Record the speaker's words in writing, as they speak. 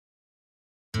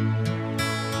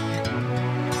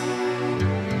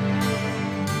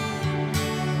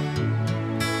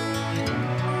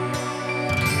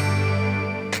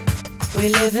We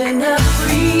live in a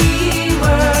free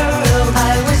world.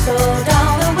 I whistle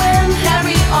down the wind,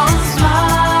 carry on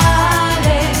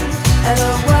smiling, and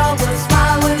the world will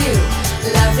smile with you.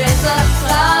 Life is a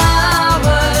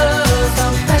flower, so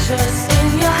precious in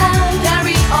your hand.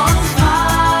 Carry on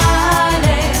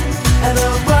smiling, and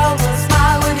the world will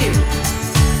smile with you.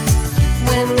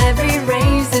 When every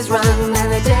race is run and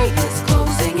the day is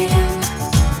closing in,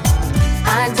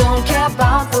 I don't care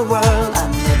about the world,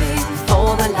 I'm living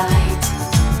for the light.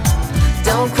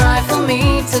 Don't cry for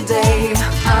me today.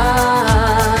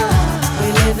 We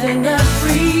live in a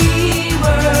free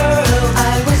world.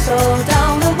 I whistle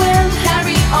down the wind,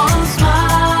 carry on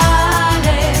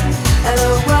smiling, and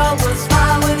the world will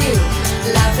smile with you.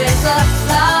 Life is a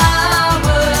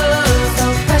flower, so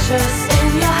precious in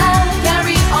your hand.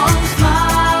 Carry on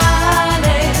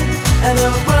smiling, and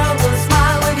the world will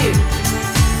smile with you.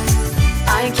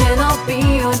 I cannot be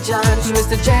your judge,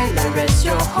 Mr. Jailer is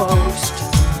your host.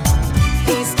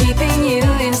 He's keeping you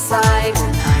inside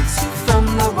and hides you from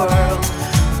the world.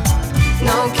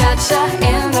 No catcher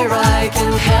in the rye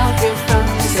can help you from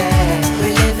mistake. We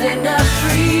live in a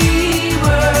free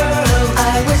world.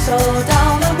 I whistle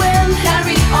down the wind,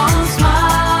 carry on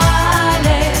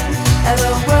smiling, and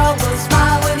the world will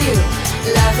smile with you.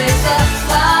 Life is a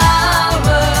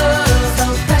flower, so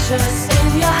precious in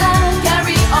your hand.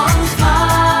 Carry on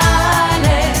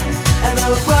smiling, and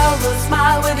the world will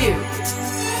smile with you.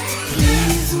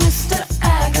 Please, Mr.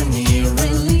 Agony,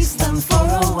 release them for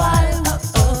a while.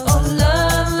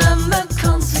 Learn them the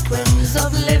consequence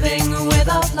of living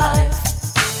without life.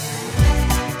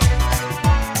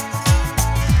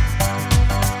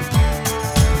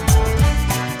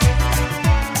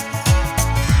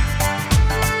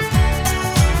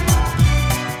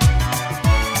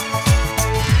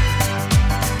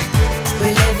 We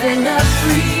live in a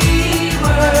free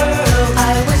world.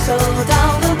 I whistle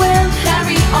down the wind,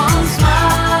 carry on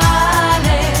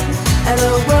smiling, and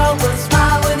the world will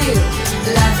smile with you.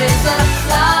 Life is a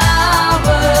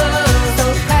flower, so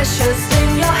precious in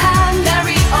your hand.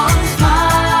 Carry on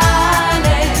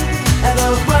smiling, and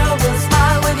the world will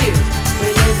smile with you. We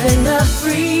live in a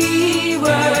free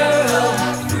world.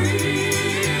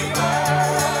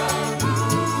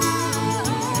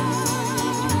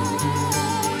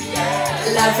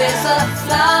 Life is a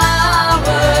flower.